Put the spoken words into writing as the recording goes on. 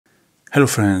Hello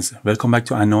friends, welcome back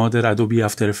to another Adobe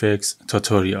After Effects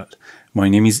tutorial. My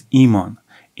name is Iman.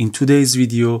 In today's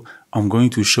video, I'm going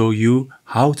to show you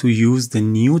how to use the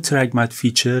new track matte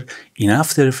feature in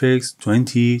After Effects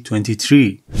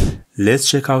 2023. Let's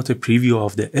check out a preview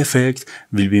of the effect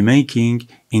we'll be making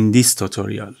in this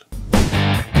tutorial.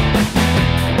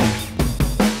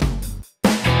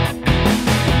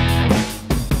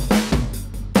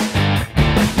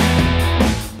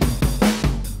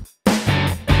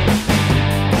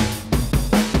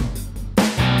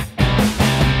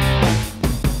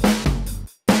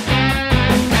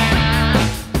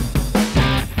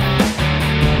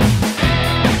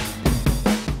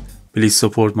 Please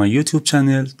support my YouTube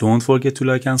channel. Don't forget to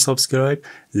like and subscribe.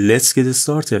 Let's get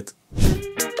started.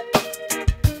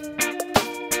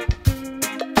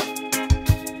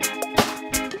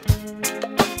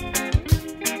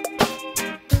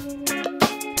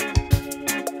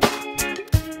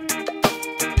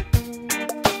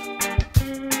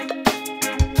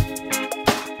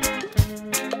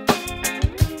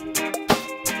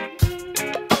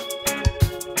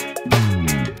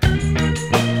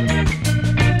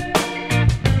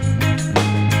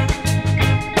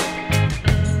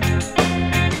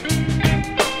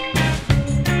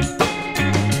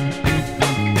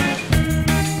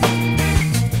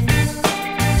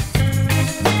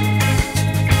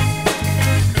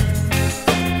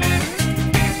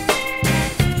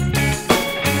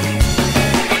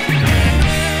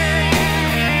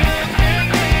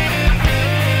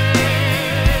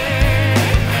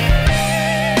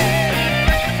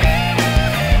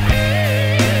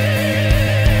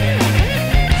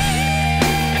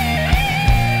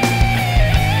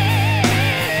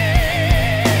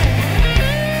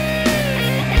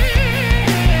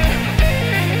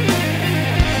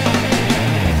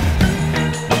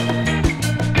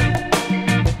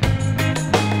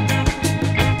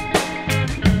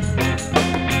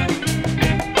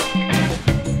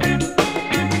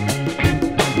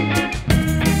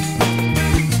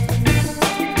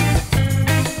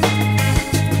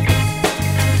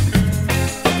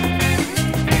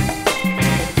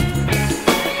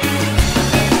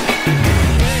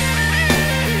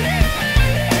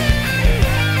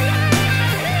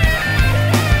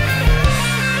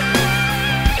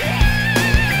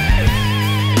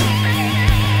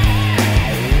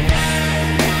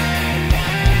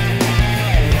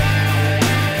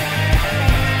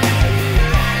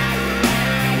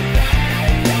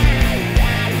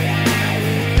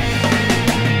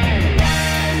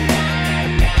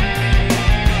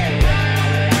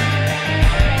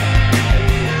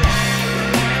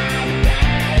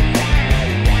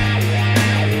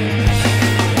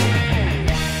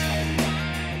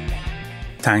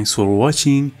 Thanks for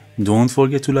watching. Don't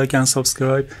forget to like and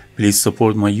subscribe. Please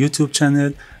support my YouTube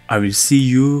channel. I will see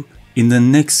you in the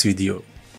next video.